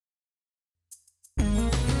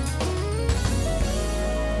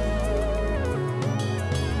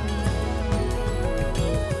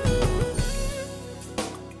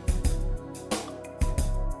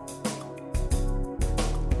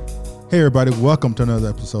Hey everybody, welcome to another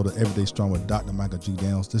episode of Everyday Strong with Dr. Michael G.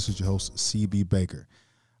 Daniels. This is your host, CB Baker.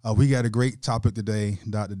 We got a great topic today,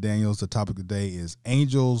 Dr. Daniels. The topic today is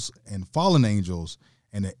angels and fallen angels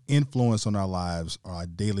and the influence on our lives or our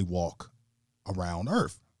daily walk around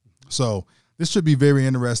earth. So this should be very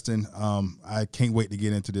interesting. I can't wait to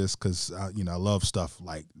get into this because, I love stuff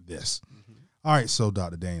like this. All right, so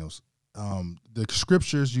Dr. Daniels, the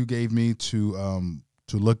scriptures you gave me to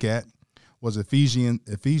look at was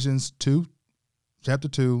Ephesians 2, chapter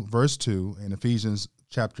 2, verse 2, and Ephesians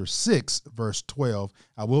chapter 6, verse 12.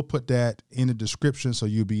 I will put that in the description so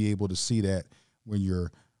you'll be able to see that when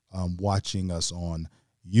you're watching us on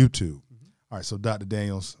YouTube. All right, so Dr.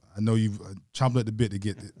 Daniels, I know you've chomped at the bit to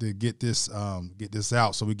get this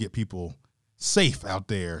out so we get people safe out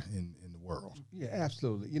there in the world. Yeah,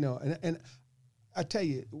 absolutely. And I tell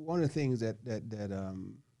you, one of the things that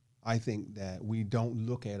I think that we don't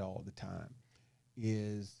look at all the time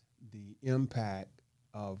is the impact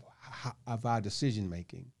of our decision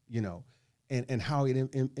making, and how it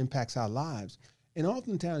impacts our lives. And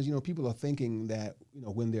oftentimes, people are thinking that,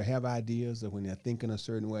 when they have ideas or when they're thinking a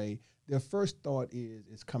certain way, their first thought is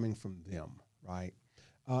it's coming from them, right?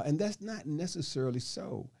 And that's not necessarily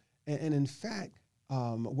so. And in fact,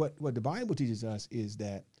 what the Bible teaches us is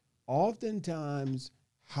that oftentimes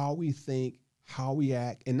how we think, how we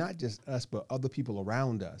act, and not just us, but other people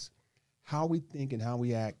around us, how we think and how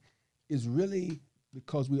we act is really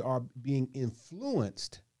because we are being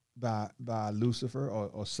influenced by Lucifer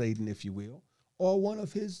or Satan, if you will, or one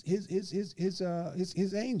of his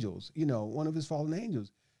angels, one of his fallen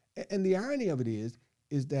angels. And the irony of it is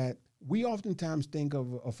that we oftentimes think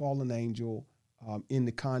of a fallen angel in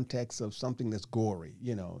the context of something that's gory,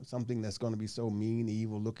 something that's going to be so mean,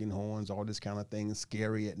 evil, looking horns, all this kind of thing,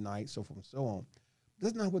 scary at night, so forth and so on.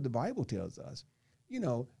 That's not what the Bible tells us.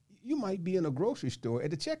 You might be in a grocery store at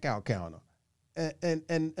the checkout counter,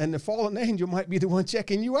 and the fallen angel might be the one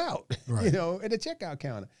checking you out, right. At the checkout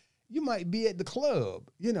counter. You might be at the club,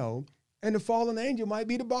 and the fallen angel might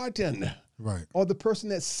be the bartender, right, or the person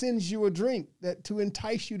that sends you a drink to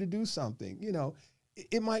entice you to do something,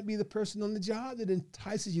 It might be the person on the job that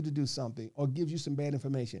entices you to do something or gives you some bad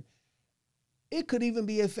information. It could even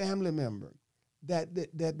be a family member that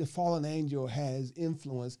the fallen angel has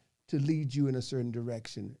influence to lead you in a certain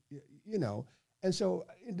direction, And so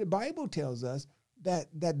the Bible tells us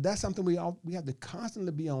that's something we have to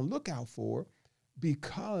constantly be on lookout for,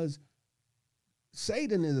 because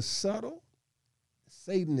Satan is subtle,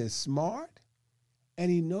 Satan is smart, and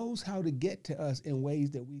he knows how to get to us in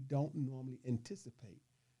ways that we don't normally anticipate.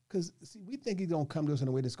 Because, see, we think he's going to come to us in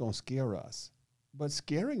a way that's going to scare us. But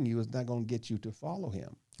scaring you is not going to get you to follow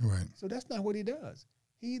him. Right. So that's not what he does.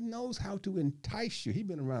 He knows how to entice you. He's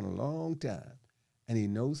been around a long time. And he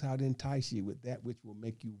knows how to entice you with that which will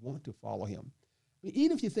make you want to follow him. I mean,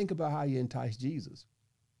 even if you think about how he enticed Jesus,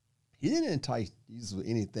 he didn't entice Jesus with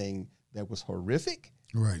anything that was horrific.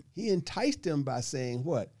 Right. He enticed him by saying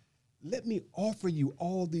what? Let me offer you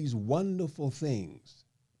all these wonderful things,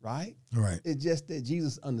 right? Right. It's just that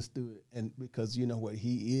Jesus understood, and because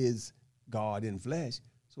he is God in flesh,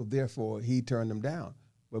 so therefore he turned them down.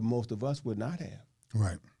 But most of us would not have.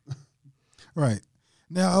 Right. Right.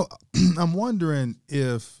 Now, I'm wondering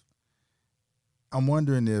if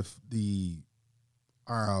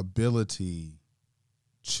our ability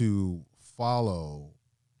to follow,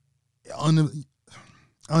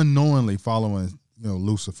 unknowingly following,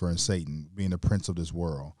 Lucifer and Satan being the prince of this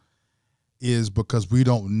world, is because we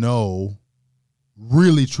don't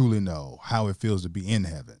really truly know how it feels to be in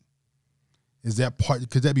heaven.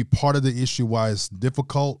 Could that be part of the issue why it's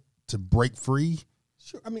difficult to break free?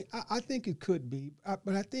 Sure. I mean, I think it could be,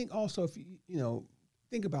 but I think also if you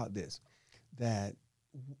think about this, that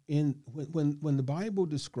when the Bible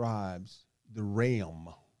describes the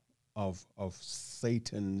realm of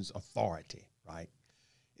Satan's authority, right?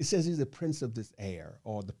 It says he's the prince of this air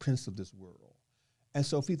or the prince of this world. And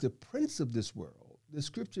so if he's the prince of this world, the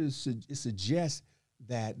scriptures suggests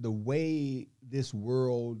that the way this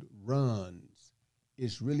world runs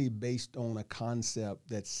is really based on a concept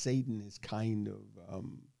that Satan is kind of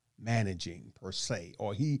managing per se,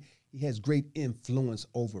 or he has great influence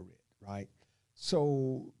over it, right?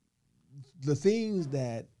 So the things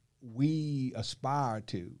that we aspire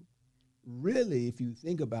to, really, if you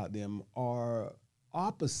think about them, are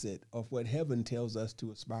opposite of what heaven tells us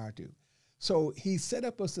to aspire to. So he set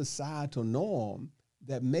up a societal norm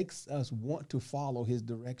that makes us want to follow his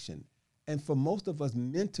direction. And for most of us,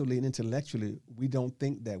 mentally and intellectually, we don't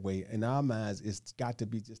think that way. In our minds, it's got to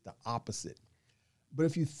be just the opposite. But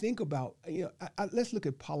if you think about, let's look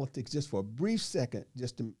at politics just for a brief second,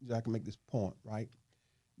 just so I can make this point, right?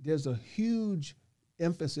 there's a huge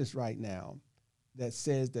emphasis right now that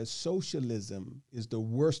says that socialism is the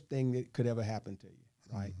worst thing that could ever happen to you,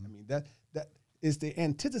 right? I mean, that is the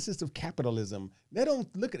antithesis of capitalism. They don't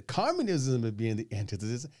look at communism as being the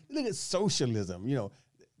antithesis. They look at socialism. You know,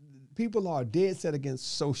 people are dead set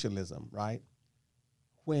against socialism, right?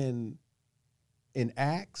 When in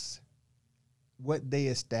Acts, what they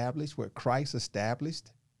established, what Christ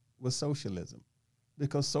established, was socialism.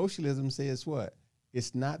 Because socialism says what?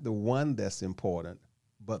 It's not the one that's important,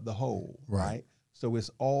 but the whole, right? So it's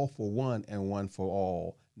all for one and one for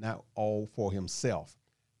all, not all for himself.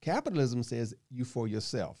 Capitalism says you for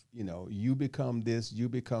yourself. You know, you become this, you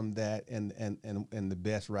become that, and the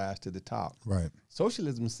best rise to the top. Right.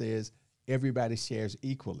 Socialism says everybody shares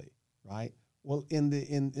equally, right? Well, in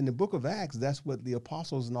the book of Acts, that's what the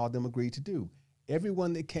apostles and all them agreed to do.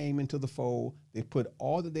 Everyone that came into the fold, they put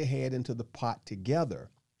all that they had into the pot together,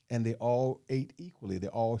 and they all ate equally. They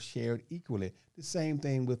all shared equally. The same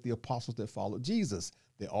thing with the apostles that followed Jesus.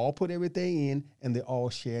 They all put everything in, and they all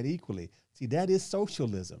shared equally. See, that is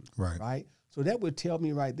socialism, right? So that would tell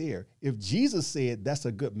me right there, if Jesus said that's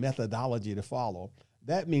a good methodology to follow,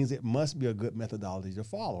 that means it must be a good methodology to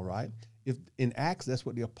follow, right? If in Acts, that's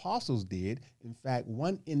what the apostles did. In fact,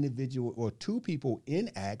 one individual or two people in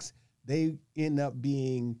Acts, they end up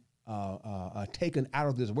being taken out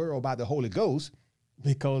of this world by the Holy Ghost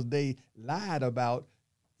because they lied about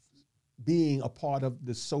being a part of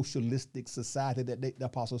the socialistic society that the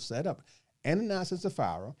apostles set up. Ananias and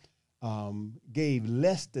Sapphira gave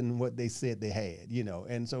less than what they said they had, you know.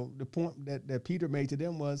 And so the point that Peter made to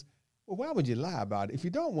them was, well, why would you lie about it? If you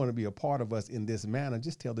don't want to be a part of us in this manner,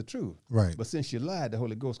 just tell the truth. Right. But since you lied, the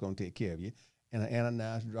Holy Ghost is going to take care of you. And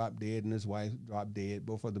Ananias dropped dead and his wife dropped dead.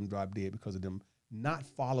 Both of them dropped dead because of them not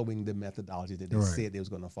following the methodology that they said they was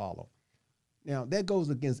going to follow. Now, that goes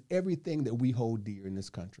against everything that we hold dear in this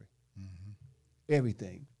country.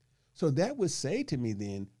 Everything. So that would say to me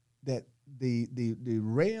then that the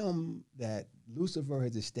realm that Lucifer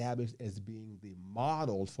has established as being the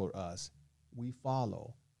model for us, we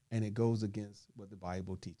follow, and it goes against what the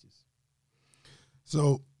Bible teaches.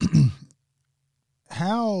 So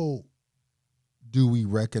how do we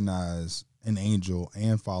recognize an angel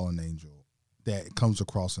and fallen angel that comes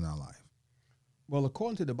across in our life? Well,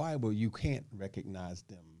 according to the Bible, you can't recognize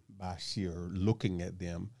them by sheer looking at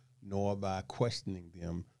them, nor by questioning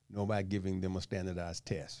them, nor by giving them a standardized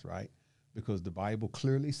test, right? Because the Bible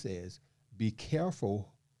clearly says, be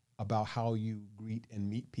careful about how you greet and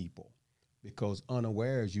meet people, because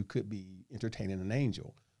unawares you could be entertaining an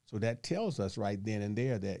angel. So that tells us right then and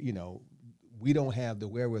there that, you know, we don't have the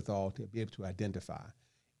wherewithal to be able to identify.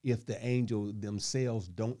 If the angels themselves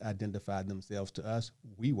don't identify themselves to us,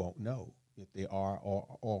 we won't know if they are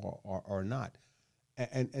or not.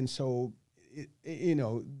 And so, you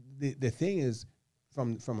know, the thing is,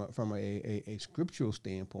 from a scriptural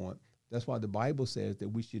standpoint, that's why the Bible says that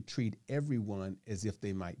we should treat everyone as if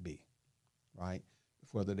they might be, right?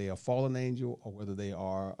 Whether they are a fallen angel or whether they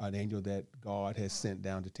are an angel that God has sent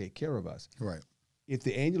down to take care of us. Right. If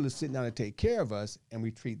the angel is sitting down to take care of us and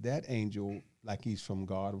we treat that angel like he's from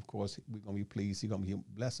God, of course, we're going to be pleased. He's going to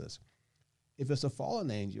bless us. If it's a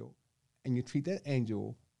fallen angel and you treat that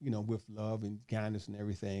angel, you know, with love and kindness and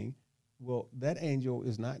everything, well, that angel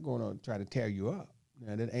is not going to try to tear you up.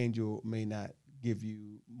 Now, that angel may not give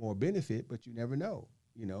you more benefit, but you never know,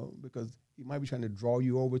 you know, because he might be trying to draw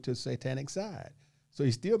you over to the satanic side. So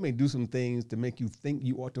he still may do some things to make you think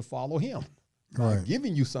you ought to follow him, by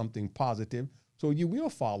giving you something positive, so you will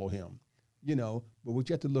follow him, you know. But what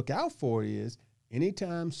you have to look out for is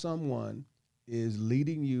anytime someone is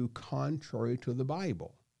leading you contrary to the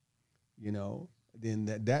Bible, you know, then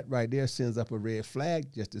that right there sends up a red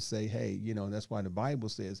flag just to say, hey, you know, that's why the Bible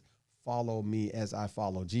says, follow me as I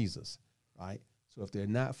follow Jesus, right? So if they're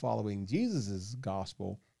not following Jesus's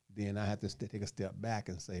gospel, then I have to take a step back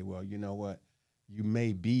and say, well, you know what? You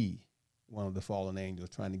may be one of the fallen angels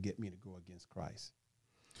trying to get me to go against Christ.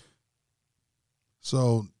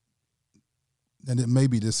 So, and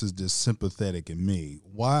maybe this is just sympathetic in me.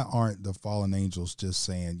 Why aren't the fallen angels just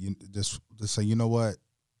saying, just say, you know what?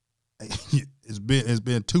 It's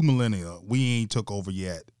been 2 millennia. We ain't took over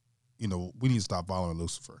yet. You know, we need to stop following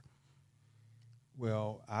Lucifer.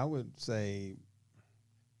 Well, I would say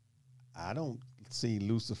I don't see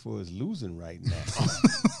Lucifer as losing right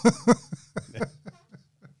now.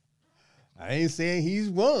 I ain't saying he's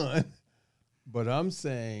won, but I'm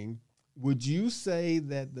saying, would you say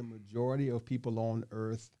that the majority of people on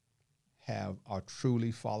earth are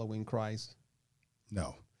truly following Christ?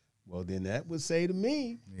 No. Well, then that would say to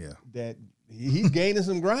me that he's gaining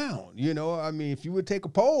some ground. You know, I mean, if you would take a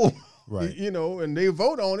poll Right. And they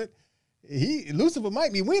vote on it, Lucifer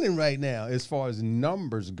might be winning right now as far as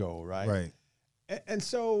numbers go, right? Right. And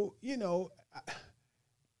so,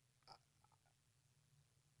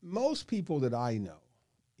 most people that I know,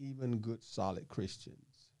 even good, solid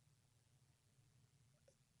Christians,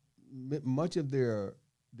 much of their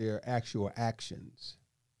actual actions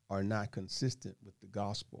are not consistent with the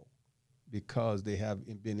gospel because they have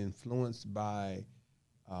been influenced by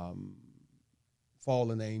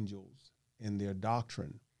fallen angels in their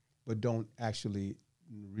doctrine, but don't actually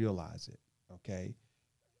realize it, okay?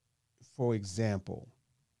 For example,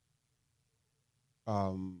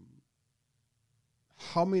 how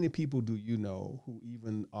many people do you know who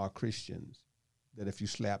even are Christians that if you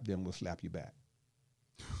slap them will slap you back?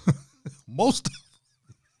 Most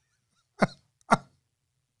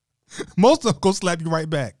of them go slap you right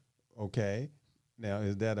back. Okay. Now,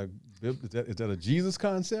 is that a Jesus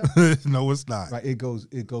concept? No, it's not. Right. It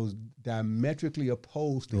goes diametrically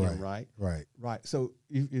opposed to him, right? Right. Right. So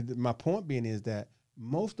my point being is that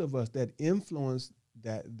most of us, that influence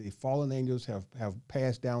that the fallen angels have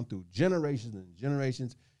passed down through generations and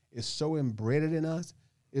generations is so embedded in us,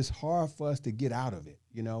 it's hard for us to get out of it.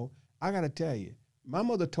 I got to tell you, my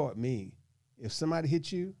mother taught me, if somebody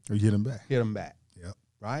hits you, or hit them back. Hit them back. Yep.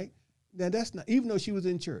 Right? Now, that's not, even though she was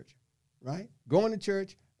in church, right? Going to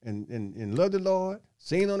church and love the Lord,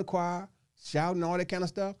 singing on the choir, shouting, all that kind of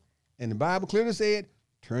stuff. And the Bible clearly said,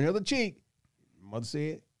 turn the other cheek. Mother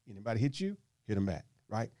said, anybody hit you, hit them back,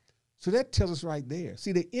 right? So that tells us right there.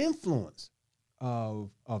 See, the influence of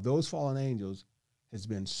those fallen angels has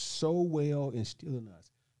been so well instilled in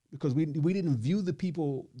us because we didn't view the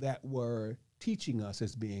people that were teaching us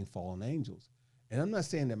as being fallen angels. And I'm not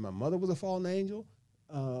saying that my mother was a fallen angel,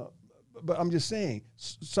 but I'm just saying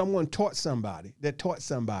someone taught somebody that taught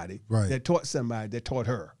somebody right. that taught somebody that taught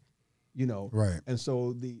her, Right. And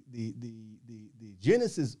so the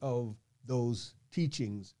genesis of those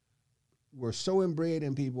teachings were so inbred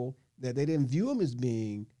in people that they didn't view them as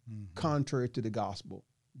being contrary to the gospel.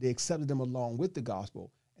 They accepted them along with the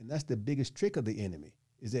gospel. And that's the biggest trick of the enemy,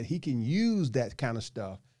 is that he can use that kind of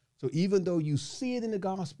stuff. So even though you see it in the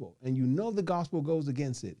gospel and you know the gospel goes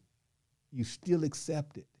against it, you still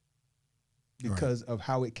accept it because of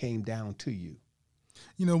how it came down to you.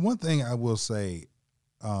 One thing I will say,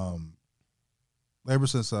 ever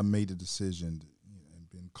since I made the decision and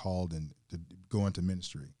been called and to go into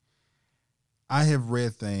ministry, I have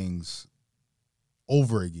read things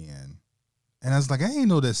over again, and I was like, I ain't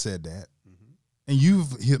know that said that. Mm-hmm. And you've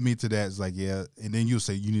hit me to that. It's like, yeah. And then you'll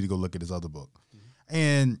say, you need to go look at this other book. Mm-hmm.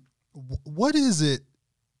 And what is it?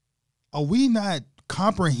 Are we not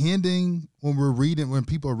comprehending when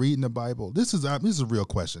people are reading the Bible? This is a real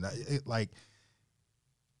question.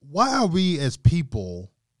 Why are we as people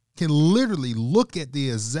can literally look at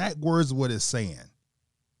the exact words of what it's saying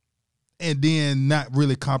and then not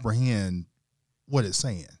really comprehend what it's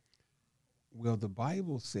saying? Well, the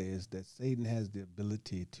Bible says that Satan has the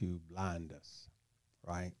ability to blind us,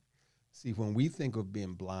 right? See, when we think of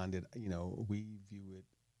being blinded, we view it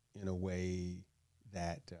in a way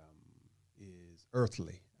that is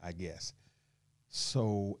earthly, I guess.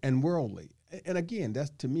 So, and worldly. And again, that's,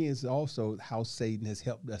 to me, is also how Satan has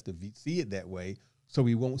helped us to see it that way, so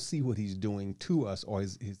we won't see what he's doing to us or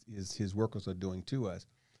his workers are doing to us.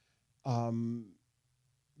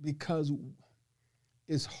 Because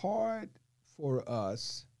it's hard for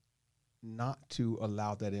us not to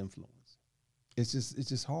allow that influence. It's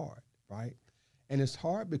just hard, right? And it's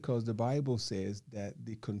hard because the Bible says that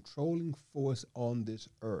the controlling force on this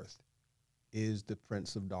earth is the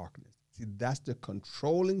prince of darkness. See, that's the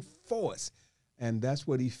controlling force. And that's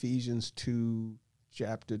what Ephesians 2,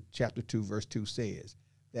 chapter 2, verse 2 says,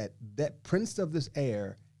 that prince of this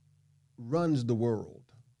air runs the world,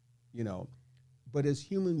 But as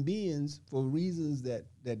human beings, for reasons that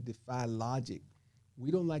defy logic,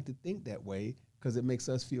 we don't like to think that way because it makes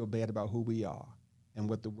us feel bad about who we are and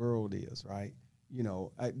what the world is, right?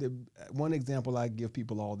 One example I give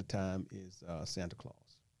people all the time is Santa Claus.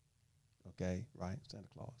 Okay, right? Santa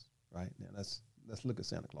Claus, right? Now let's look at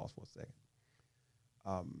Santa Claus for a second.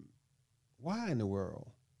 Why in the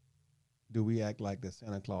world do we act like that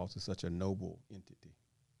Santa Claus is such a noble entity?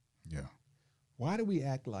 Yeah. Why do we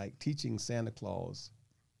act like teaching Santa Claus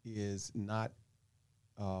is not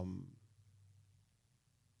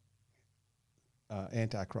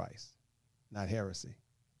antichrist, not heresy?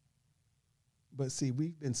 But see,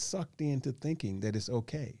 we've been sucked into thinking that it's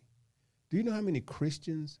okay. Do you know how many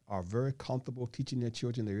Christians are very comfortable teaching their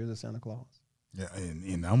children there is a Santa Claus? Yeah,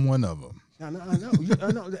 and I'm one of them. I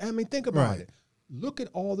know. I mean, think about it. Look at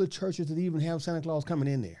all the churches that even have Santa Claus coming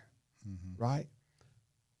in there, right?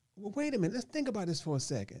 Well, wait a minute. Let's think about this for a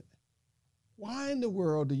second. Why in the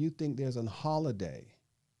world do you think there's a holiday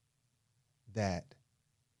that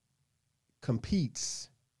competes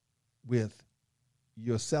with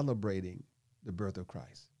you're celebrating the birth of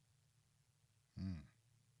Christ?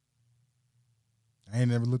 I ain't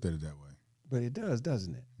never looked at it that way. But it does,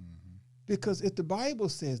 doesn't it? Mm-hmm. Because if the Bible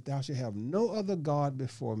says thou shalt have no other God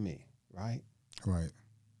before me, right? Right.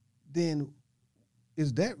 Then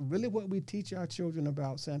is that really what we teach our children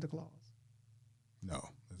about Santa Claus? No,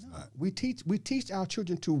 it's not. We teach our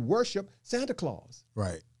children to worship Santa Claus.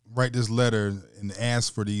 Right. Write this letter and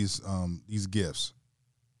ask for these gifts.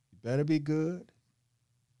 You better be good,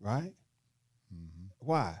 right? Mm-hmm.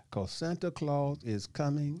 Why? Because Santa Claus is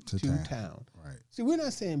coming to town. Right. See, we're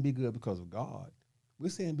not saying be good because of God. We're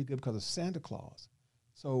saying be good because of Santa Claus.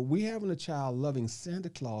 So we having a child loving Santa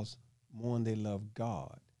Claus more than they love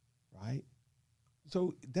God, right?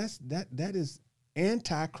 So that is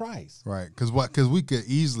anti-Christ. Right. Because we could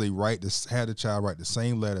easily have the child write the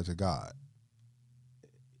same letter to God.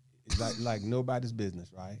 Like nobody's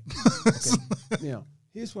business, right? Okay. Now,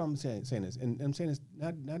 here's what I'm saying this, and I'm saying this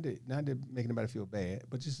not to make anybody feel bad,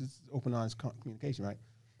 but just open, honest communication, right?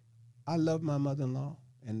 I love my mother-in-law,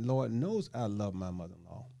 and Lord knows I love my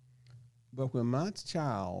mother-in-law. But when my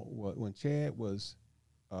child, when Chad was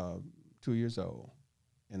 2 years old,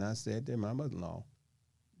 and I said to my mother-in-law,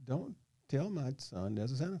 don't tell my son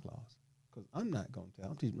there's a Santa Claus, because I'm not going to tell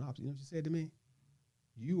him. You know what she said to me?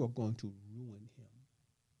 You are going to ruin him.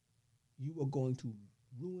 You are going to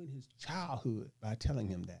ruin his childhood by telling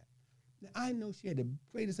him that. Now, I know she had the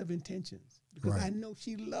greatest of intentions, because I know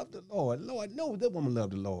she loved the Lord. Lord knows that woman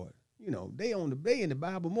loved the Lord. You know, they in the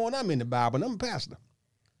Bible more than I'm in the Bible, and I'm a pastor.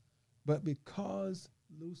 But because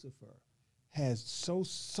Lucifer has so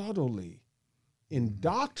subtly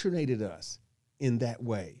indoctrinated us in that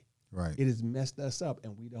way, right, it has messed us up,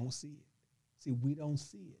 and we don't see it. See, we don't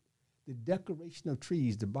see it. The decoration of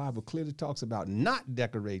trees, the Bible clearly talks about not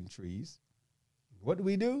decorating trees. What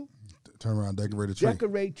do? Turn around, decorate a tree.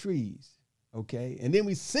 Decorate trees, okay? And then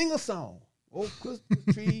we sing a song. Oh,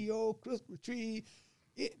 Christmas tree, oh, Christmas tree.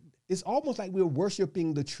 It's almost like we're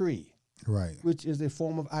worshiping the tree, right? Which is a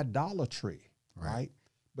form of idolatry, right?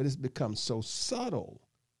 But it's become so subtle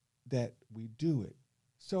that we do it.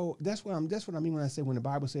 So that's what I mean when I say, when the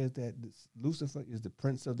Bible says that Lucifer is the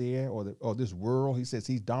prince of the air, or this world. He says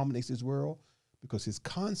he dominates this world because his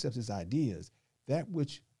concepts, his ideas, that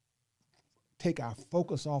which take our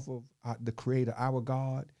focus off of the Creator, our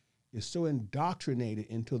God, is so indoctrinated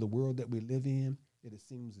into the world that we live in that it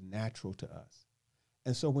seems natural to us.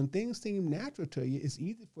 And so when things seem natural to you, it's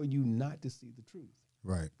easy for you not to see the truth.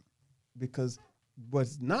 Right. Because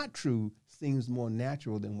what's not true seems more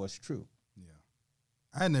natural than what's true. Yeah.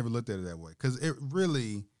 I never looked at it that way, because it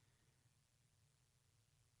really,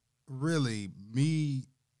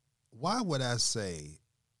 why would I say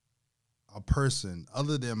a person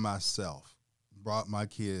other than myself brought my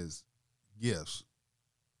kids gifts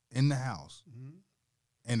in the house,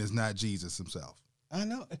 and it's not Jesus himself? I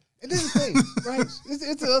know. And this is the thing, right?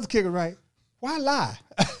 It's the other kicker, right? Why lie?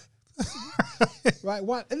 Right?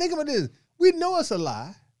 Why? And think about this. We know it's a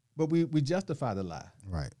lie, but we justify the lie.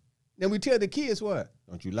 Right. Then we tell the kids what?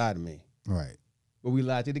 Don't you lie to me. Right. But we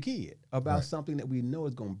lie to the kid about something that we know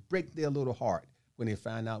is going to break their little heart when they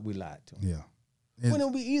find out we lied to them. Yeah. When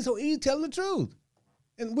it be so easy telling the truth.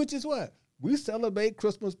 And which is what? We celebrate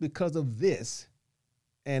Christmas because of this,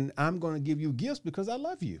 and I'm going to give you gifts because I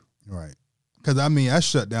love you. Right. Because, I mean, I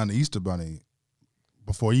shut down the Easter Bunny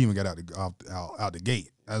before he even got out the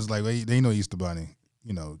gate. I was like, well, they ain't no Easter Bunny.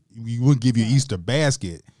 You know, we wouldn't give you an Easter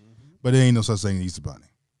basket, but there ain't no such thing as Easter Bunny.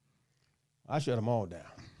 I shut them all down.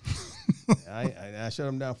 I shut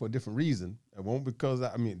them down for a different reason. It won't because,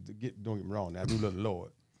 don't get me wrong, I do love the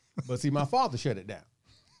Lord. But see, my father shut it down.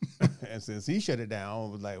 And since he shut it down,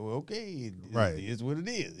 I was like, well, okay, it is what it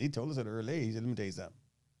is. He told us at an early age, let me tell you something.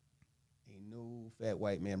 Ain't no fat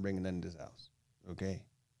white man bringing nothing to this house, okay?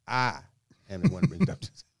 I am the one to bring it up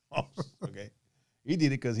to this house, okay? He did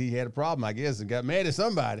it because he had a problem, I guess, and got mad at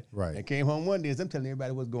somebody. Right. And came home one day and said, I'm telling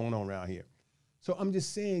everybody what's going on around here. So I'm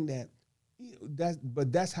just saying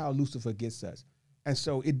but that's how Lucifer gets us. And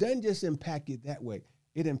so it doesn't just impact it that way.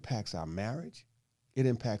 It impacts our marriage. It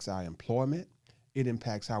impacts our employment. It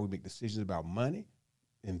impacts how we make decisions about money,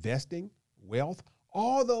 investing, wealth,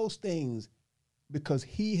 all those things, because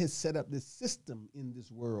he has set up this system in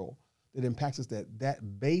this world that impacts us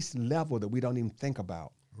that base level that we don't even think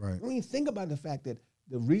about. Right. We don't even think about the fact that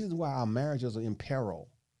the reasons why our marriages are in peril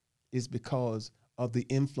is because of the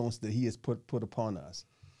influence that he has put upon us.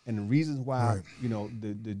 and the reasons why, Right. you know,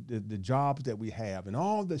 the jobs that we have and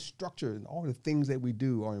all the structure and all the things that we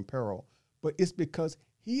do are in peril. But it's because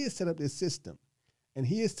he has set up this system, and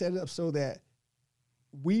he has set it up so that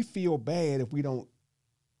we feel bad if we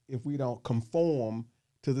don't conform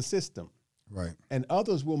to the system. Right. And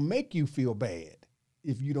others will make you feel bad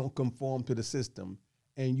if you don't conform to the system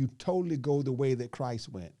and you totally go the way that Christ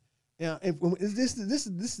went. Now, this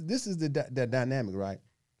is the dynamic, right?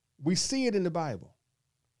 We see it in the Bible.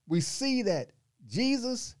 We see that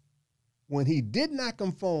Jesus, when he did not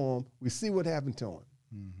conform, we see what happened to him.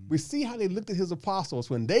 Mm-hmm. We see how they looked at his apostles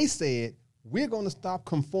when they said, we're going to stop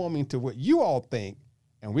conforming to what you all think,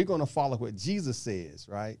 and we're going to follow what Jesus says,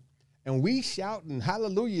 right? And we shout and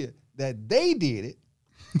hallelujah that they did it.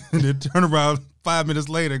 And then turn around 5 minutes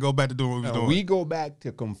later and go back to doing what we was doing. We go back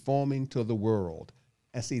to conforming to the world.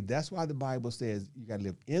 And see, that's why the Bible says you got to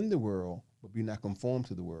live in the world, but be not conformed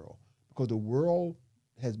to the world. Because the world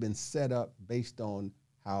has been set up based on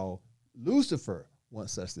how Lucifer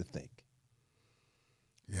wants us to think.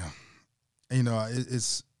 Yeah. And, you know,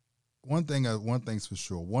 it's one thing's for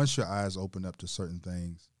sure. Once your eyes open up to certain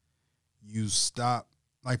things, you stop.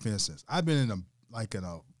 Like, for instance, I've been in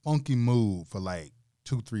a funky mood for like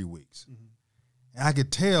 2-3 weeks. Mm-hmm. And I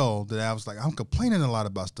could tell that I was like, I'm complaining a lot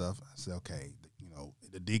about stuff. I said, okay, you know,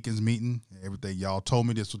 the deacons meeting, everything, y'all told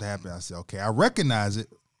me this would happen. I said, okay, I recognize it,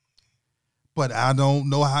 but I don't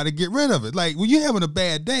know how to get rid of it. Like, when you're having a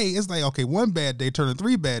bad day, it's like, okay, one bad day turning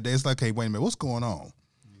 3 bad days. It's like, okay, wait a minute, what's going on?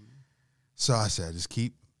 Mm-hmm. So I said, just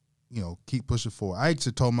keep pushing forward. I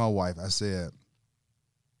actually told my wife, I said,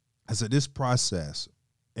 this process,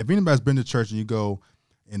 if anybody's been to church and you go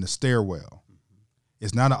in the stairwell,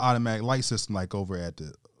 it's not an automatic light system like over at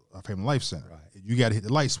the Family Life Center. Right. You got to hit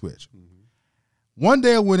the light switch. Mm-hmm. One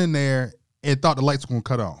day I went in there and thought the lights were going to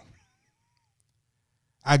cut on.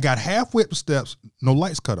 I got halfway up the steps, no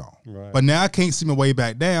lights cut on. Right. But now I can't see my way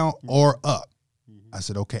back down or up. Mm-hmm. I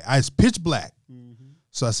said, okay, it's pitch black. Mm-hmm.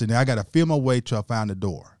 So I said, now I got to feel my way till I find the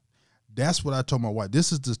door. That's what I told my wife.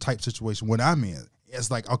 This is the type of situation when I'm in. It's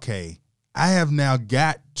like, okay, I have now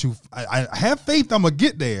got to, I have faith I'm going to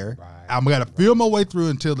get there. Right. I'm going to feel my way through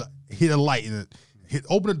until hit a light and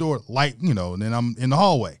open the door, light, you know, and then I'm in the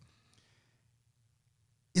hallway.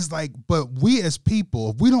 It's like, but we as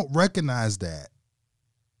people, if we don't recognize that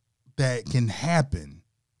can happen,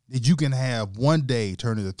 that you can have one day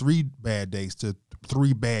turn into 3 bad days to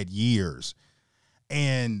 3 bad years.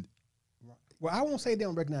 And well, I won't say they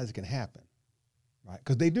don't recognize it can happen, right?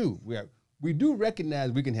 Because they do. We do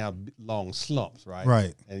recognize we can have long slumps, right?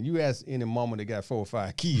 Right. And you ask any mama that got 4 or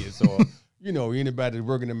 5 kids, or you know, anybody that's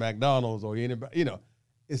working at McDonald's, or anybody, you know,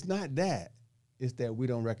 it's not that. It's that we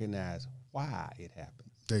don't recognize why it happens.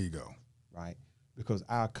 There you go. Right? Because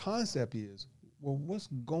our concept is, well, what's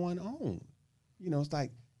going on? You know, it's like,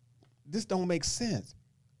 this don't make sense.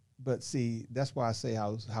 But see, that's why I say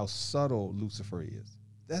how subtle Lucifer is.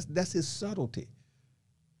 That's his subtlety.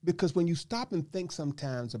 Because when you stop and think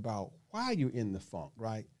sometimes about why you're in the funk,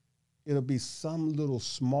 right, it'll be some little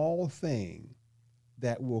small thing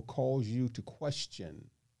that will cause you to question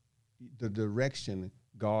the direction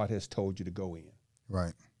God has told you to go in.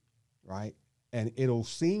 Right. Right? And it'll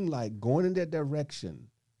seem like going in that direction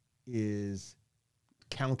is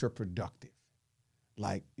counterproductive.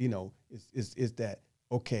 Like, you know, it's that,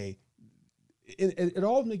 okay, it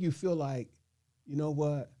all makes you feel like, you know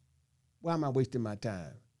what, why am I wasting my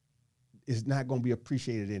time? It's not going to be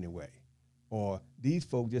appreciated anyway. Or these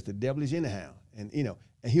folks just the devilish anyhow. And, you know,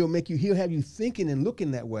 and he'll have you thinking and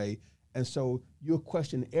looking that way. And so you'll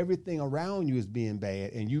question everything around you as being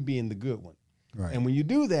bad and you being the good one. Right. And when you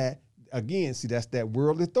do that, again, see, that's that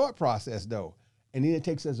worldly thought process though. And then it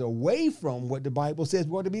takes us away from what the Bible says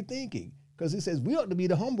we ought to be thinking. Because it says we ought to be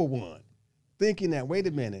the humble one. Thinking that, wait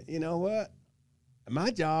a minute, you know what?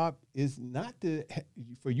 My job is not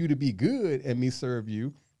for you to be good and me serve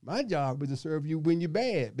you. My job is to serve you when you're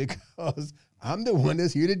bad, because I'm the one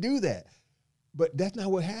that's here to do that. But that's not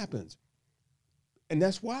what happens. And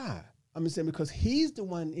that's why. I'm saying, because he's the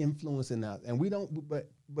one influencing us. And we don't, but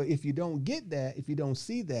if you don't get that, if you don't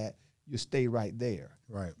see that, you stay right there.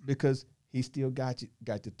 Right. Because he still got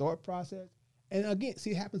your thought process. And again,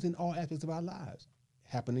 see, it happens in all aspects of our lives.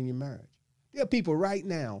 It happened in your marriage. There are people right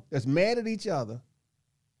now that's mad at each other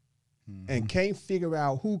and can't figure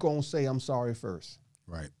out who gonna say I'm sorry first.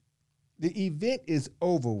 Right. The event is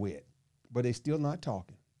over with, but they still not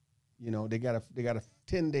talking. You know, they got a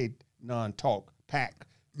 10-day non-talk pact,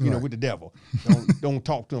 you know, with the devil. Don't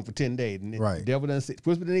talk to him for 10 days. And the devil done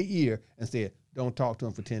whispered in their ear and said, don't talk to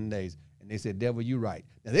him for 10 days. And And they said, devil, you right.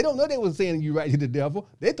 Now, they don't know they was saying you right to the devil.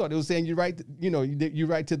 They thought they was saying you right, you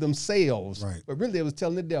right to themselves. Right. But really, they was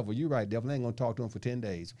telling the devil, you right, devil. I ain't going to talk to him for 10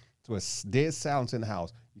 days. So it's dead silence in the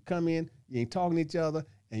house. You come in, you ain't talking to each other,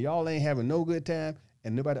 and y'all ain't having no good time,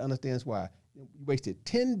 and nobody understands why. You wasted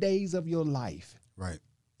 10 days of your life. Right.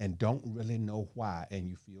 And don't really know why, and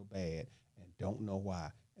you feel bad and don't know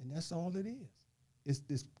why. And that's all it is. It's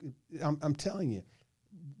this. I'm telling you,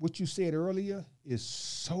 what you said earlier is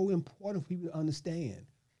so important for people to understand.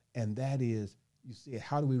 And that is, you said,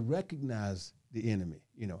 how do we recognize the enemy?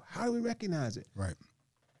 How do we recognize it? Right.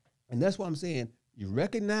 And that's what I'm saying. You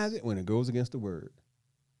recognize it when it goes against the word.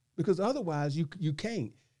 Because otherwise you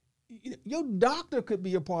can't. Your doctor could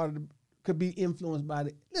be could be influenced by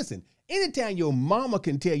it. Listen, anytime your mama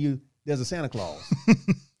can tell you there's a Santa Claus,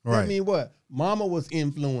 right. That mean what? Mama was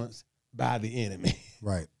influenced by the enemy.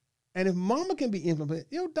 Right. And if mama can be influenced,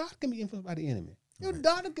 your doctor can be influenced by the enemy. Your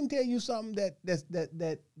doctor can tell you something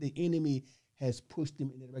that the enemy has pushed him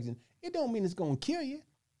in that direction. It don't mean it's going to kill you,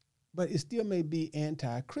 but it still may be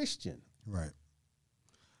anti-Christian. Right.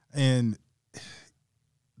 And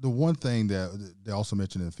the one thing that they also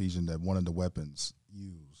mentioned in Ephesians, that one of the weapons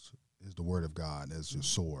used is the word of God as your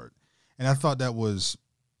sword. And I thought that was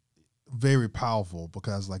very powerful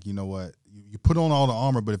because, like, you know what? You put on all the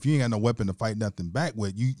armor, but if you ain't got no weapon to fight nothing back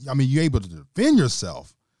with, you're able to defend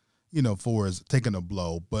yourself, for taking a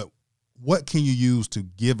blow. But what can you use to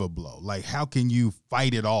give a blow? Like, how can you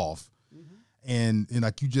fight it off? Mm-hmm. And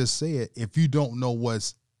like you just said, if you don't know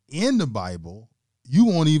what's in the Bible, you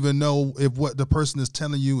won't even know if what the person is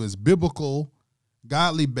telling you is biblical,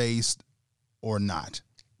 godly based, or not.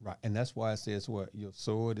 Right. And that's why it says what? Your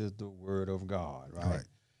sword is the word of God, right?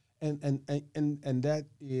 And that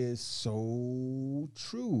is so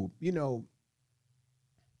true.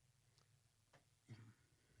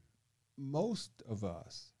 Most of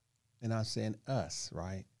us, and I'm saying us,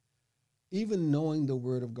 right? Even knowing the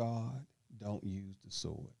word of God, don't use the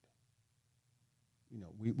sword.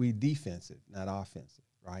 We defensive, not offensive,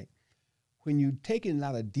 right? When you're taking a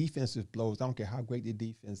lot of defensive blows, I don't care how great the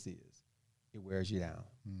defense is, it wears you down.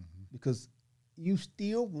 Mm-hmm. Because you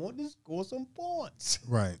still want to score some points.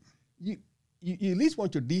 Right. You at least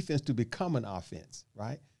want your defense to become an offense,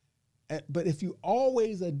 right? But if you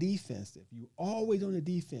always are defensive, you always on the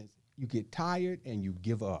defense, you get tired and you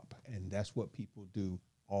give up. And that's what people do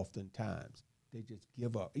oftentimes. They just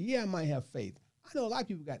give up. Yeah, I might have faith. I know a lot of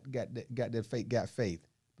people got faith.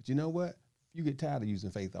 But you know what? You get tired of using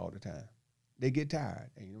faith all the time. They get tired.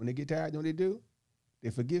 And when they get tired, you know what they do? They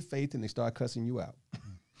forget faith and they start cussing you out.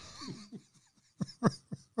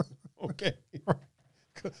 Okay.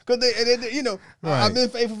 Because they right. I've been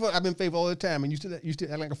faithful all the time, and you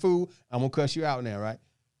still act like a fool. I'm gonna cuss you out now, right?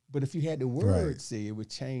 But if you had the word, say, it would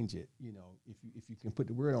change it. If you can put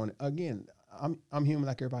the word on it. Again, I'm human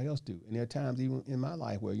like everybody else do, and there are times even in my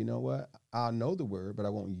life where I'll know the word, but I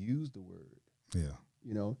won't use the word.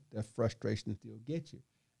 Yeah. That frustration still gets you.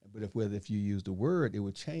 But if you use the word, it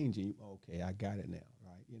would change you. Okay, I got it now,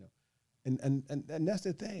 right? And that's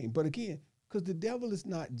the thing. But again, because the devil is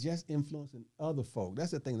not just influencing other folk.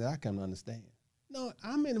 That's the thing that I come to understand. No,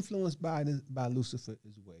 I'm influenced by Lucifer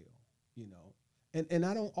as well, And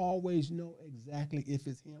I don't always know exactly if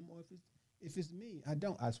it's him or if it's me. I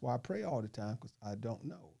don't. That's why I pray all the time, because I don't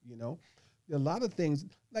know, There are a lot of things,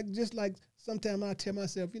 like sometimes I tell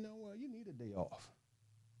myself, you need a day off.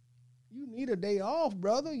 You need a day off,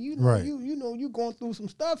 brother. Right. You're going through some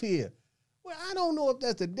stuff here. Well, I don't know if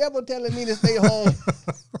that's the devil telling me to stay home.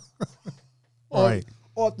 Or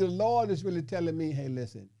if the Lord is really telling me, hey,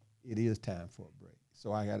 listen, it is time for a break.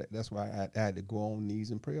 So that's why I had to go on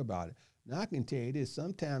knees and pray about it. Now, I can tell you this.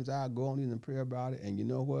 Sometimes I'll go on knees and pray about it, and you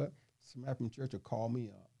know what? Somebody from church will call me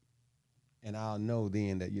up, and I'll know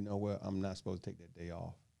then that, I'm not supposed to take that day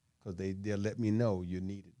off, because they'll let me know you're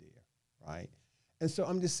needed there, right? And so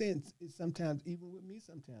I'm just saying, sometimes, even with me,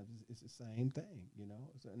 sometimes it's the same thing,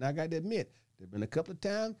 So, and I got to admit, there have been a couple of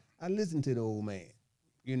times I listened to the old man,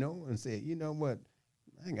 and said, you know what,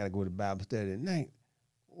 I ain't got to go to Bible study tonight.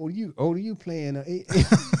 Or you playing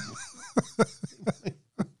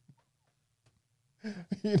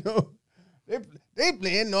they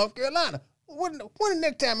playing North Carolina. When the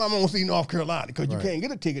next time I'm going to see North Carolina? Because you can't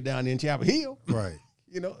get a ticket down there in Chapel Hill. Right.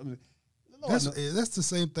 That's the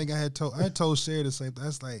same thing I had told Sherry the same thing.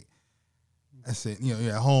 That's like, I said, you're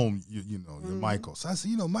at home, you're Michael. So I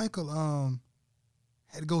said, Michael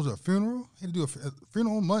had to go to a funeral, had to do a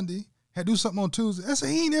funeral on Monday, had to do something on Tuesday. I said,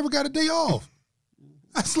 he ain't never got a day off.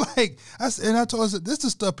 I told her, this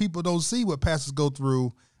is stuff people don't see what pastors go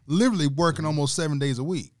through, literally working almost 7 days a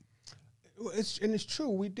week. It's true,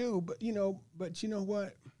 we do, but you know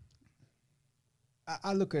what?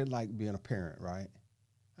 I look at it like being a parent, right?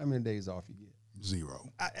 How many days off you get?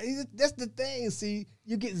 0. That's the thing. See,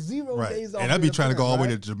 you get 0 Right. days off. And I'd be trying to go all the way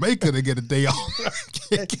to Jamaica to get a day off.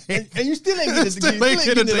 and you still ain't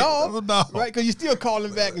getting it off, no. right? Because you're still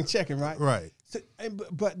calling back and checking, right? Right. So,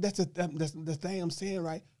 but that's the thing I'm saying,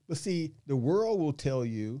 right? But see, the world will tell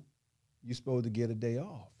you you're supposed to get a day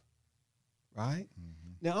off, right?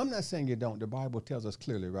 Mm-hmm. Now, I'm not saying you don't. The Bible tells us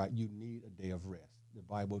clearly, right? You need a day of rest. The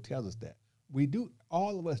Bible tells us that. We do.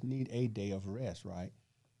 All of us need a day of rest, right?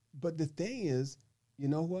 But the thing is, you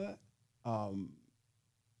know what?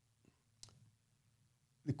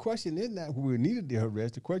 The question is not who we need a day of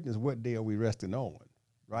rest. The question is, what day are we resting on,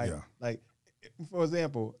 right? Yeah. Like, for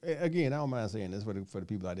example, again, I don't mind saying this for the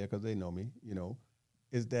people out there because they know me, you know,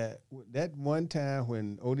 is that one time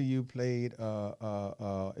when ODU played, it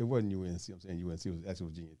wasn't UNC, I'm saying UNC, it was actually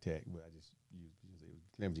Virginia Tech, but I just used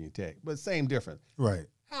playing Virginia Tech, but same difference. Right.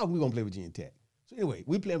 How are we going to play Virginia Tech? So anyway,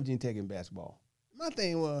 we play Virginia Tech in basketball. My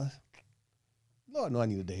thing was, Lord, no, I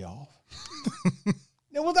need a day off.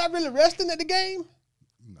 Now, was I really resting at the game?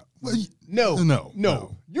 No. Well, no.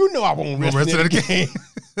 You know I won't rest at the game.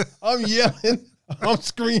 I'm yelling. I'm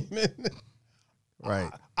screaming.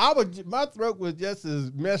 Right. My throat was just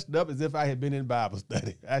as messed up as if I had been in Bible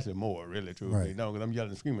study. Actually, more, really, truly. Right. No, because I'm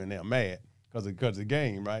yelling and screaming now. I'm mad because of the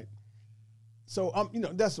game, right? So,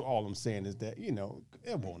 that's all I'm saying is that,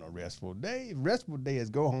 it wasn't a restful day. Restful day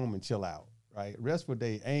is go home and chill out, right? Restful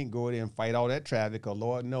day ain't go there and fight all that traffic, because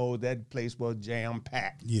Lord knows that place was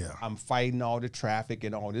jam-packed. Yeah. I'm fighting all the traffic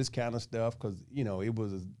and all this kind of stuff because, it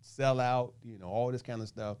was a sellout, all this kind of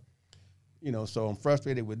stuff. So I'm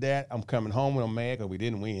frustrated with that. I'm coming home and I'm mad because we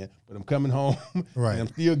didn't win, but I'm coming home right. and I'm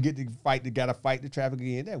still gotta fight the traffic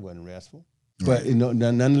again. That wasn't restful. Right. But,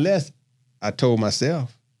 nonetheless, I told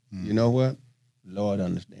myself, you know what? Lord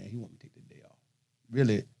understand. He want me to take the day off.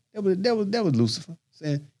 Really, that was Lucifer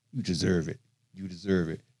saying, "You deserve it. You deserve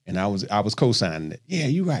it." And I was co-signing it. Yeah,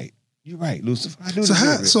 you're right. You're right, Lucifer. I do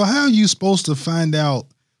deserve it. So how are you supposed to find out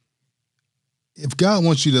if God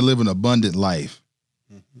wants you to live an abundant life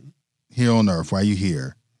here on earth while you're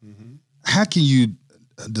here? Mm-hmm. How can you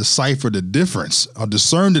decipher the difference or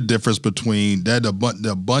discern the difference between that the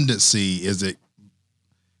abundancy? Is it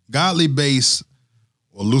godly based?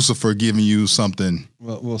 Or Lucifer giving you something?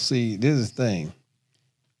 Well, we'll see. This is the thing.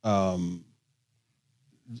 I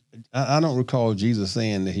don't recall Jesus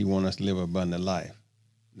saying that he wants us to live an abundant life.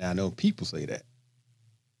 Now, I know people say that,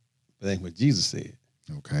 but that ain't what Jesus said.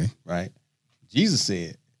 Okay. Right? Jesus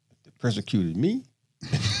said, if they persecuted me,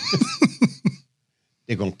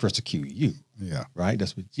 they're going to persecute you. Yeah. Right?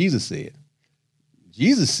 That's what Jesus said.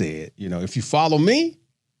 Jesus said, if you follow me,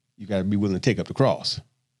 you got to be willing to take up the cross.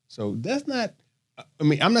 So that's not... I'm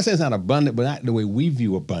not saying it's not abundant, but not the way we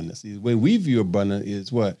view abundance. The way we view abundance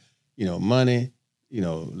is what, money,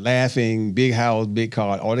 laughing, big house, big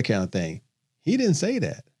car, all that kind of thing. He didn't say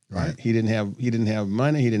that, right? He didn't have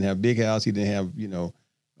money. He didn't have big house. He didn't have,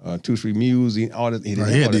 2-3 mules. All that. He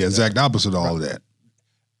had the exact opposite of all of that.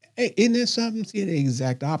 Hey, isn't that something? See, the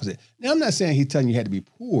exact opposite. Now, I'm not saying he's telling you had to be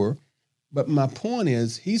poor, but my point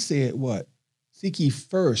is, he said what? Seek ye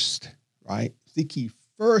first, right? Seek ye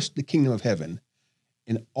first the kingdom of heaven,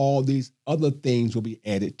 and all these other things will be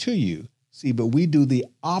added to you. See, but we do the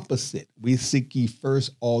opposite. We seek ye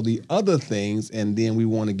first all the other things, and then we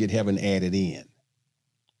want to get heaven added in,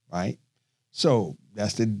 right? So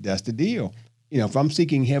that's the deal. If I'm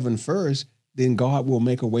seeking heaven first, then God will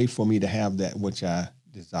make a way for me to have that which I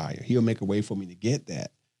desire. He'll make a way for me to get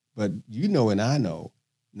that. But and I know,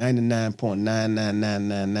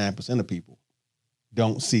 99.99999% of people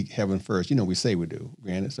don't seek heaven first. We say we do,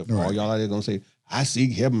 granted. So all y'all out there gonna say, I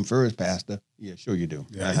seek heaven first, Pastor. Yeah, sure you do.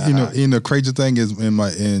 Yeah, the crazy thing is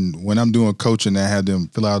when I'm doing coaching, I have them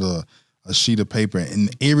fill out a sheet of paper,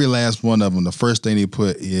 and every last one of them, the first thing they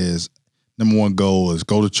put is number one goal is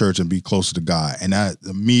go to church and be closer to God. And I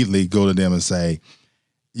immediately go to them and say,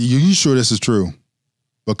 you sure this is true?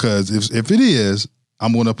 Because if it is,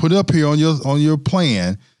 I'm going to put it up here on your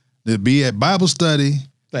plan to be at Bible study,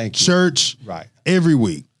 church, right, every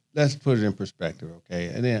week. Let's put it in perspective, okay?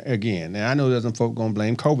 And then again, now I know there's some folk going to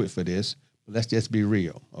blame COVID for this, but let's just be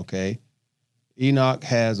real, okay? Enoch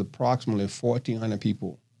has approximately 1,400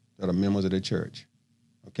 people that are members of the church,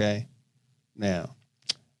 okay? Now,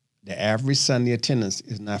 the average Sunday attendance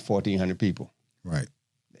is not 1,400 people. Right.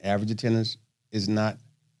 The average attendance is not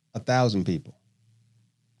 1,000 people,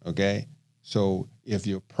 okay? So if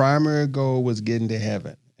your primary goal was getting to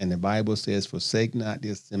heaven, and the Bible says, forsake not the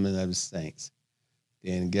assembling of the saints,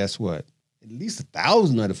 then guess what? At least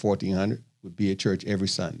 1,000 of the 1,400 would be at church every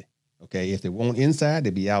Sunday, okay? If they weren't inside,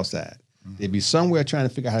 they'd be outside. Mm-hmm. They'd be somewhere trying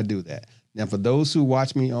to figure out how to do that. Now, for those who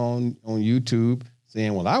watch me on YouTube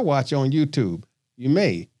saying, well, I watch on YouTube, you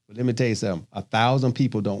may. But let me tell you something. 1,000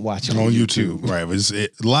 people don't watch on YouTube. Right.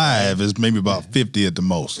 Live is maybe about 50 at the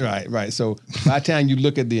most. Right. So by the time you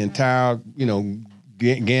look at the entire,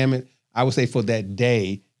 gamut, I would say for that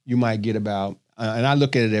day, you might get about, and I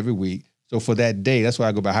look at it every week. So for that day, that's why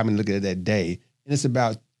I go by how many look at it that day. And it's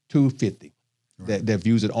about 250 that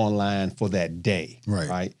views it online for that day.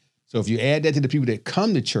 Right. So if you add that to the people that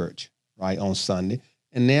come to church, right, on Sunday,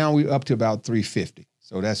 and now we're up to about 350.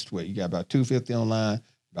 So that's what you got, about 250 online,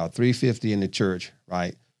 about 350 in the church,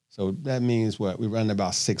 right? So that means what? We're running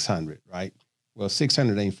about 600, right? Well,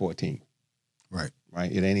 600 ain't 14. Right.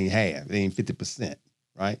 It ain't half. It ain't 50%,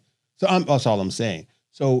 right? So that's all I'm saying.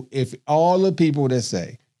 So if all the people that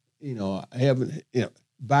say,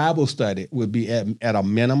 Bible study would be at a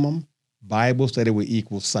minimum, Bible study would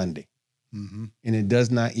equal Sunday. Mm-hmm. And it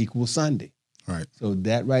does not equal Sunday. Right. So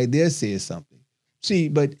that right there says something. See,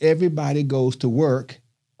 but everybody goes to work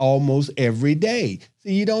almost every day.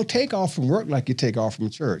 See, you don't take off from work like you take off from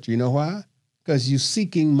church. You know why? Because you're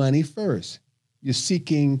seeking money first. You're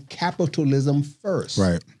seeking capitalism first.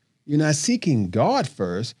 Right. You're not seeking God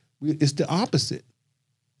first. It's the opposite.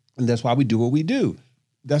 And that's why we do what we do.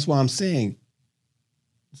 That's why I'm saying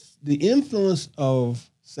the influence of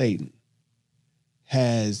Satan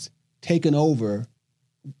has taken over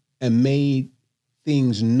and made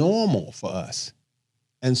things normal for us.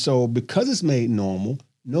 And so because it's made normal,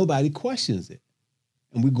 nobody questions it.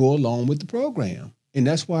 And we go along with the program. And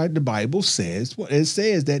that's why the Bible says, it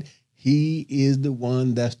says that he is the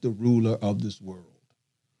one that's the ruler of this world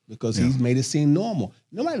because he's made it seem normal.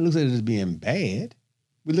 Nobody looks at it as being bad.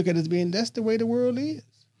 We look at it as being, that's the way the world is.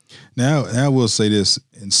 Now I will say this,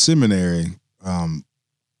 in seminary,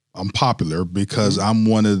 I'm popular because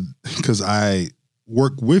because I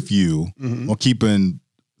work with you on keeping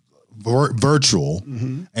virtual,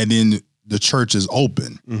 and then the church is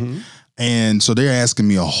open. And so they're asking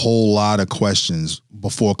me a whole lot of questions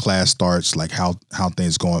before class starts, like how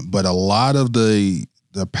things going. But a lot of the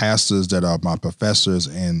pastors that are my professors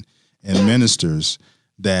and ministers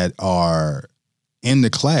that are in the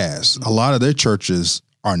class, a lot of their churches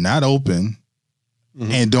are not open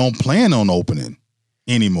and don't plan on opening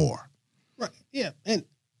anymore. Right. Yeah. And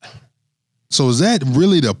so is that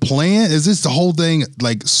really the plan? Is this the whole thing?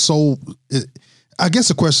 I guess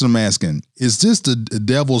the question I'm asking, is this the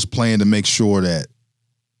devil's plan to make sure that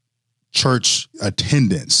church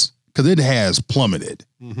attendance, because it has plummeted.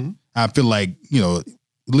 I feel like, at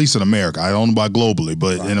least in America, I don't know about globally,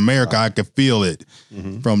 but in America, I can feel it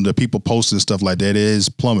from the people posting stuff like that. It is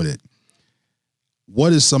plummeted.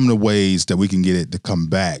 What is some of the ways that we can get it to come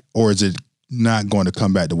back, or is it not going to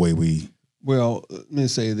come back the way we? Well, let me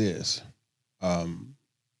say this. I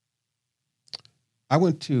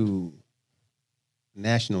went to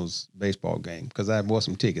Nationals baseball game because I bought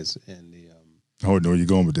some tickets, and oh no, you're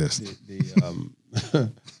going with this.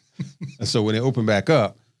 And so when they opened back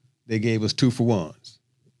up, they gave us 2-for-1s,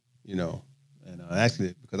 and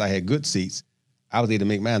actually because I had good seats, I was able to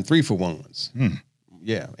make mine 3-for-1s.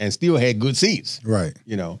 Yeah, and still had good seats. Right.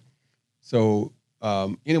 So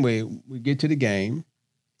anyway, we get to the game,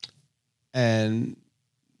 and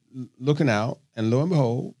looking out, and lo and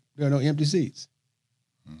behold, there are no empty seats.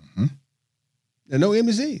 There are no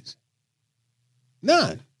empty seats.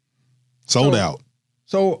 None. Sold out.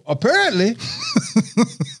 So apparently,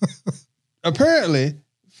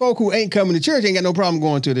 folk who ain't coming to church ain't got no problem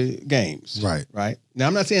going to the games. Right. Right. Now,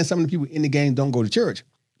 I'm not saying some of the people in the game don't go to church,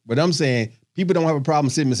 but I'm saying people don't have a problem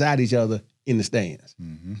sitting beside each other in the stands.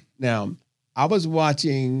 Now, I was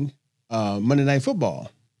watching Monday Night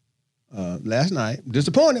Football last night.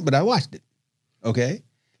 Disappointed, but I watched it. Okay.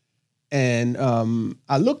 And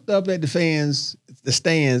I looked up at the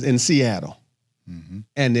stands in Seattle,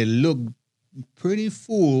 and it looked pretty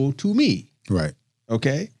full to me. Right.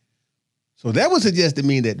 Okay. So that would suggest to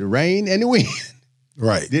me that the rain and the wind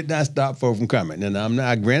did not stop folk from coming. And I'm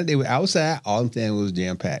not, granted, they were outside. All I'm saying was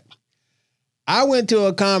jam-packed. I went to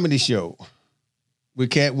a comedy show with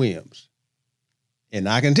Cat Williams, and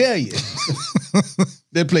I can tell you,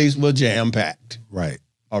 the place was jam-packed. Right.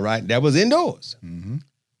 All right. That was indoors.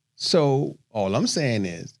 So all I'm saying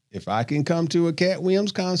is, if I can come to a Cat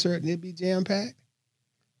Williams concert and it be jam-packed,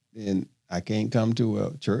 then I can't come to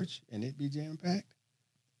a church and it be jam-packed.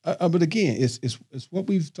 But again, it's what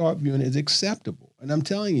we've thought viewing as acceptable. And I'm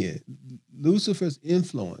telling you, Lucifer's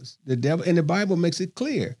influence, the devil, and the Bible makes it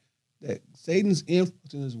clear that Satan's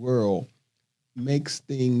influence in this world makes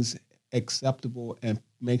things acceptable and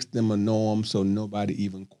makes them a norm so nobody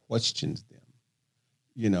even questions them.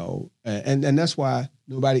 And that's why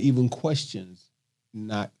nobody even questions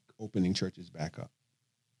not opening churches back up.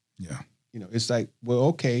 Yeah. It's like, well,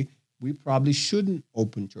 okay, we probably shouldn't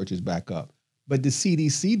open churches back up. But the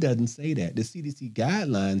CDC doesn't say that. The CDC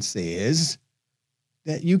guideline says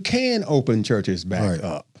that you can open churches back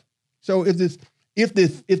up. So if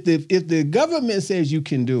the government says you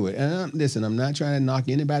can do it, and listen, I'm not trying to knock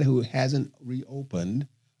anybody who hasn't reopened.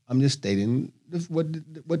 I'm just stating what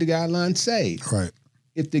the guidelines say. Right.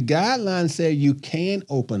 If the guidelines say you can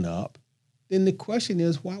open up, then the question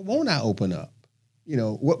is, why won't I open up?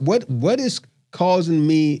 What is causing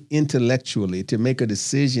me intellectually to make a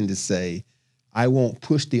decision to say I won't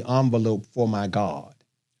push the envelope for my God?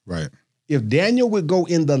 Right. If Daniel would go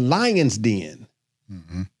in the lion's den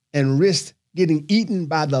and risk getting eaten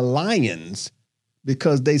by the lions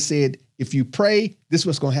because they said, if you pray, this is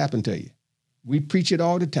what's going to happen to you. We preach it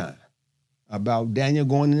all the time about Daniel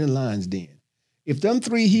going in the lion's den. If them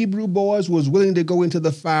 3 Hebrew boys was willing to go into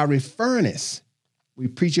the fiery furnace, we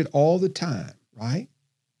preach it all the time, right?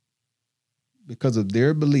 Because of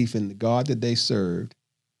their belief in the God that they served.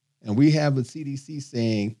 And we have a CDC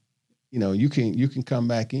saying, you can come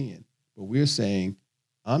back in. But we're saying,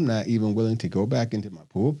 I'm not even willing to go back into my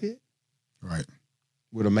pulpit. Right.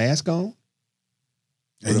 With a mask on.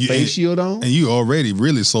 With a face shield on. And you already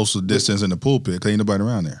really social distance in the pulpit because ain't nobody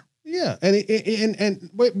around there. Yeah.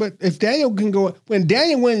 But if Daniel can go, when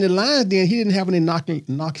Daniel went in the lion's den, he didn't have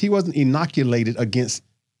he wasn't inoculated against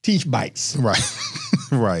teeth bites. Right.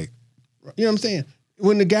 Right. You know what I'm saying?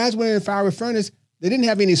 When the guys went in the fiery furnace, they didn't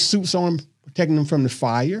have any suits on protecting them from the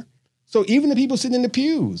fire. So even the people sitting in the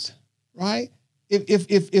pews, right?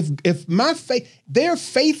 If my faith, their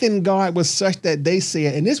faith in God was such that they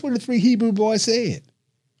said, and this is what the 3 Hebrew boys said,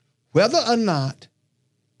 whether or not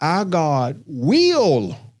our God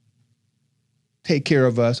will take care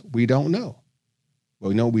of us, we don't know. But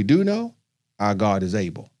we do know, our God is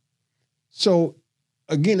able. So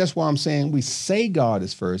again, that's why I'm saying we say God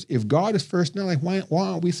is first. If God is first, now, why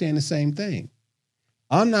aren't we saying the same thing?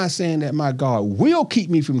 I'm not saying that my God will keep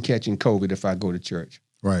me from catching COVID if I go to church.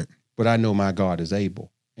 Right. But I know my God is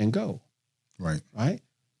able and go. Right. Right.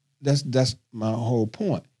 That's my whole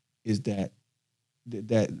point, is that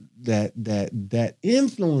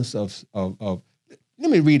influence of let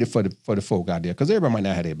me read it for the folk out there, because everybody might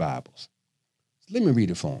not have their Bibles. Let me read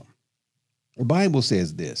it for them. The Bible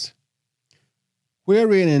says this: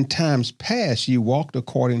 wherein in times past ye walked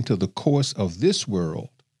according to the course of this world,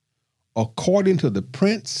 according to the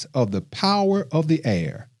prince of the power of the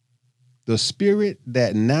air, the spirit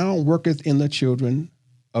that now worketh in the children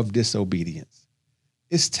of disobedience.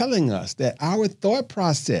 It's telling us that our thought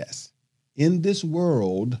process in this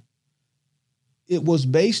world, it was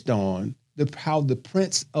based on how the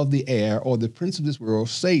prince of the air, or the prince of this world,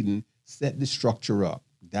 Satan, set the structure up.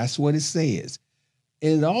 That's what it says.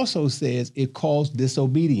 And it also says it caused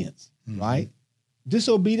disobedience, right?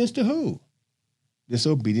 Disobedience to who?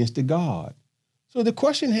 Disobedience to God. So the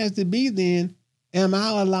question has to be then, am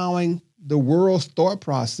I allowing the world's thought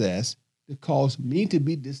process to cause me to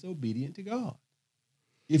be disobedient to God?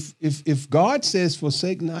 If God says,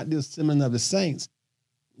 forsake not the assembling of the saints,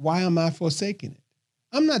 why am I forsaking it?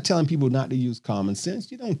 I'm not telling people not to use common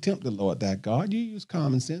sense. You don't tempt the Lord that God. You use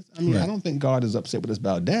common sense. I mean, right. I don't think God is upset with us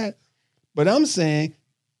about that. But I'm saying,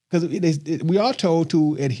 because we are told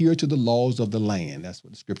to adhere to the laws of the land. That's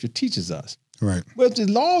what the scripture teaches us. Right. But if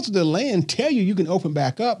the laws of the land tell you can open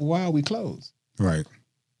back up, why are we closed? Right.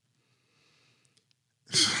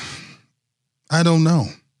 I don't know.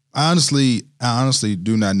 I honestly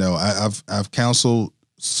do not know. I've counseled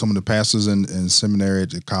some of the pastors in seminary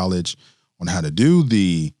at college on how to do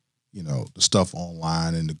the stuff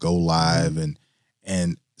online and to go live,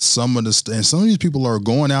 and some of these people are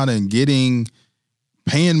going out and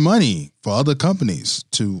paying money for other companies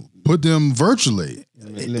to put them virtually.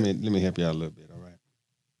 Let me help you out a little bit. All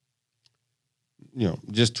right.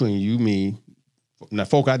 Just between you, me, now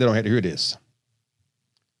folk out there don't have to hear this.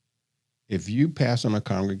 If you pastor on a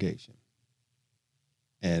congregation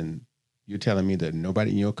and you're telling me that nobody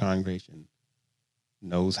in your congregation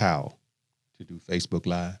knows how to do Facebook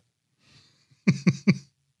Live,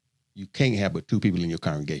 you can't have but 2 people in your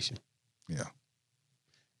congregation. Yeah.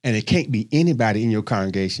 And it can't be anybody in your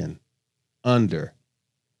congregation under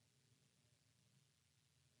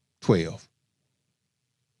 12.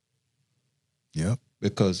 Yep.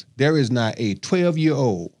 Because there is not a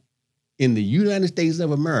 12-year-old in the United States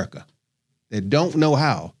of America that don't know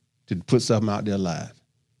how to put something out there live.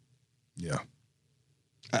 Yeah.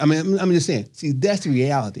 I mean, I'm just saying, see, that's the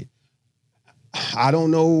reality. I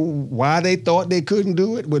don't know why they thought they couldn't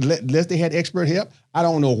do it unless they had expert help. I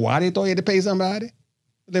don't know why they thought you had to pay somebody.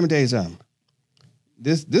 Let me tell you something.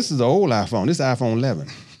 This is an old iPhone. This is iPhone 11.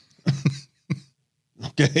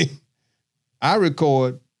 Okay. I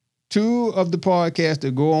record 2 of the podcasts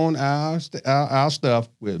that go on our stuff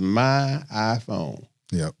with my iPhone.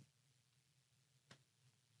 Yep.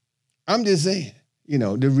 I'm just saying,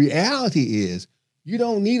 the reality is you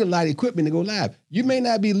don't need a lot of equipment to go live. You may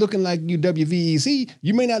not be looking like you WVEC.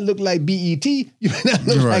 You may not look like BET. You may not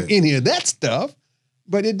look like any of that stuff,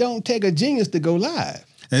 but it don't take a genius to go live.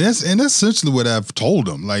 And that's essentially what I've told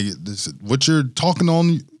them. Like, what you're talking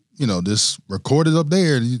on, this recorded up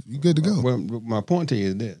there, you're good to go. Well, my point to you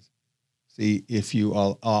is this. See, if you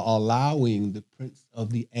are allowing the prince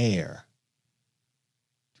of the air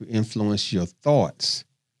to influence your thoughts,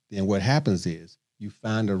 then what happens is you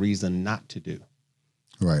find a reason not to do.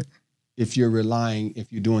 Right. If you're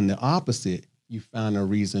doing the opposite, you find a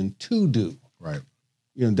reason to do. Right.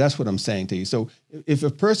 That's what I'm saying to you. So if a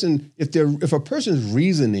person's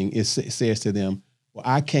reasoning says to them, well,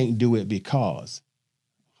 I can't do it because,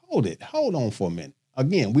 hold on for a minute.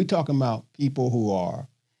 Again, we're talking about people who are,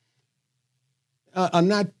 I'm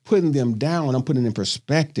not putting them down. I'm putting in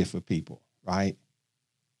perspective for people, right?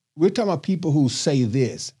 We're talking about people who say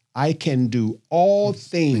this, I can do all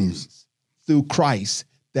things through Christ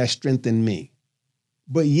that strengthen me,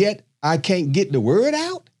 but yet I can't get the word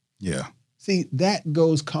out. Yeah. See, that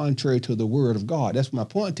goes contrary to the word of God. That's my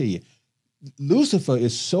point to you. Lucifer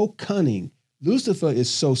is so cunning. Lucifer is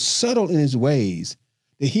so subtle in his ways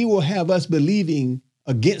that he will have us believing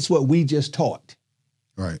against what we just taught.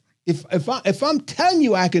 Right. If I'm telling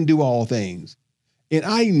you I can do all things, and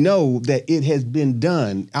I know that it has been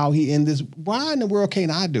done out here in this, why in the world can't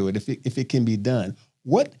I do it if it can be done?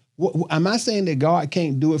 What am I saying that God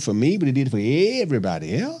can't do it for me, but he did it for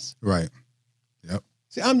everybody else? Right. Yep.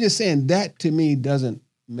 See, I'm just saying that to me doesn't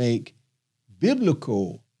make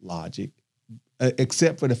biblical logic,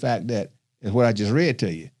 except for the fact that, is what I just read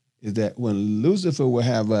to you, is that when Lucifer will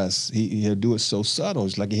have us, he'll do it so subtle.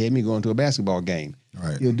 It's like he had me going to a basketball game.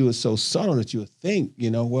 Right. He'll do it so subtle that you'll think,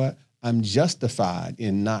 you know what, I'm justified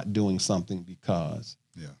in not doing something because.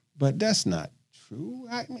 Yeah. But that's not true.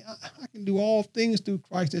 I mean, I can do all things through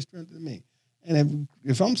Christ that strengthens me. And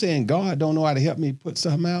if I'm saying God don't know how to help me put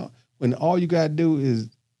something out, when all you got to do is,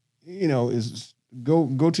 is go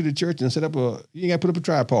to the church and set up you ain't got to put up a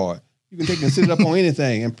tripod. You can take and sit it up on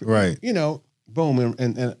anything and, right. Boom,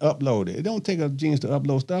 and upload it. It don't take a genius to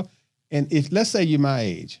upload stuff. And if, let's say you're my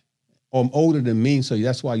age or I'm older than me, so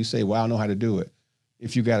that's why you say, well, I don't know how to do it.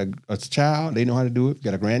 If you got a child, they know how to do it. If you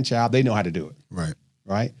got a grandchild, they know how to do it. Right.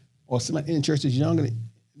 Right. Or somebody in the church is younger,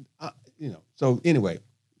 So anyway,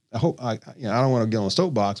 I hope I don't want to get on a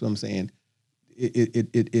soapbox, but I'm saying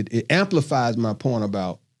it amplifies my point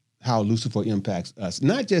about how Lucifer impacts us.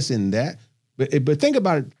 Not just in that, but think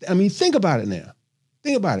about it. I mean, think about it now.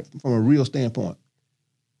 Think about it from a real standpoint.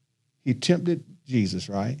 He tempted Jesus,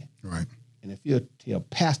 right? Right. And if he'll tell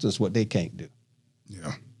pastors what they can't do.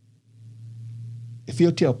 Yeah. If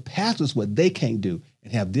he'll tell pastors what they can't do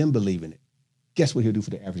and have them believe in it, guess what he'll do for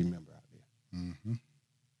the average member out there? Mm-hmm.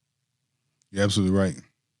 You're absolutely right.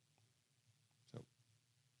 So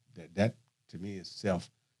that to me is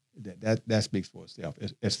that speaks for itself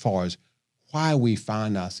as far as why we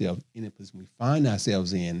find ourselves in a position we find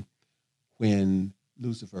ourselves in when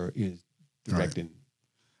Lucifer is directing.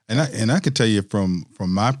 Right. And I could tell you from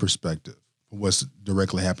my perspective, what's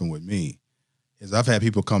directly happened with me is I've had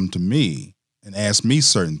people come to me and ask me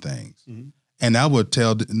certain things. Mm-hmm. And I would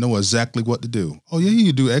know exactly what to do. Oh yeah,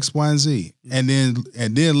 you do X, Y, and Z. Mm-hmm.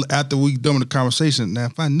 And then after we done with the conversation, now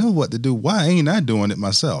if I know what to do, why ain't I doing it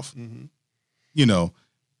myself? Mm-hmm.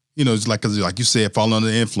 It's like, 'cause like you said, fall under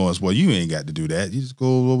the influence. Well, you ain't got to do that. You just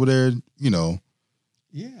go over there,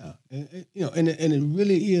 Yeah, and it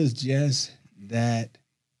really is just that,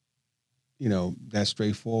 that's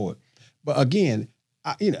straightforward. But again,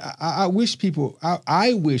 I wish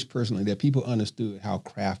personally that people understood how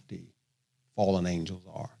crafty fallen angels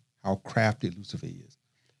are, how crafty Lucifer is.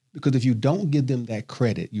 Because if you don't give them that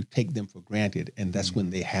credit, you take them for granted, and that's when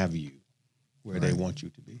they have you where they want you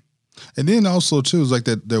to be. And then also too is like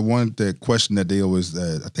that question that they always,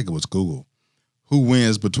 I think it was Google, who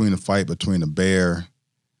wins between a fight between a bear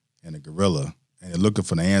and a gorilla, and they're looking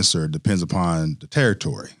for the answer depends upon the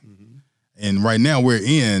territory. Mm-hmm. And right now we're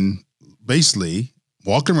basically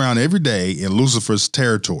walking around every day in Lucifer's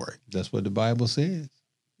territory. That's what the Bible says,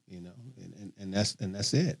 and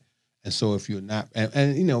that's it. And so if you're not,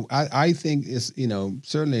 and I think it's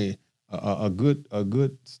certainly a good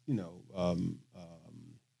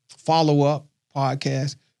follow up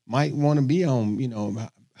podcast might want to be on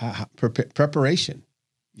preparation.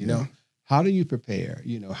 How do you prepare?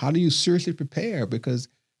 How do you seriously prepare? Because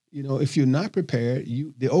if you're not prepared,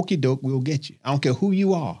 the okie doke will get you. I don't care who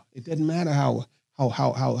you are. It doesn't matter how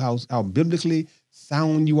how biblically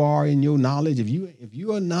sound you are in your knowledge. If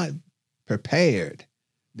you are not prepared,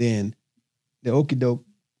 then the okie doke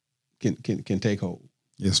can take hold.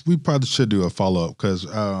 Yes, we probably should do a follow up because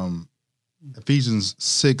Ephesians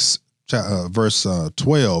 6 verse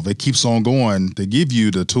 12, it keeps on going to give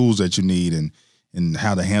you the tools that you need and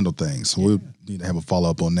how to handle things. So we need to have a follow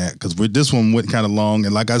up on that because this one went kind of long.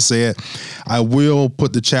 And like I said, I will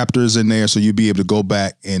put the chapters in there so you'll be able to go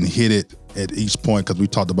back and hit it at each point because we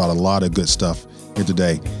talked about a lot of good stuff here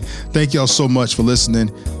today. Thank y'all so much for listening.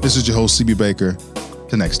 This is your host, CB Baker.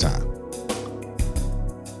 Till next time.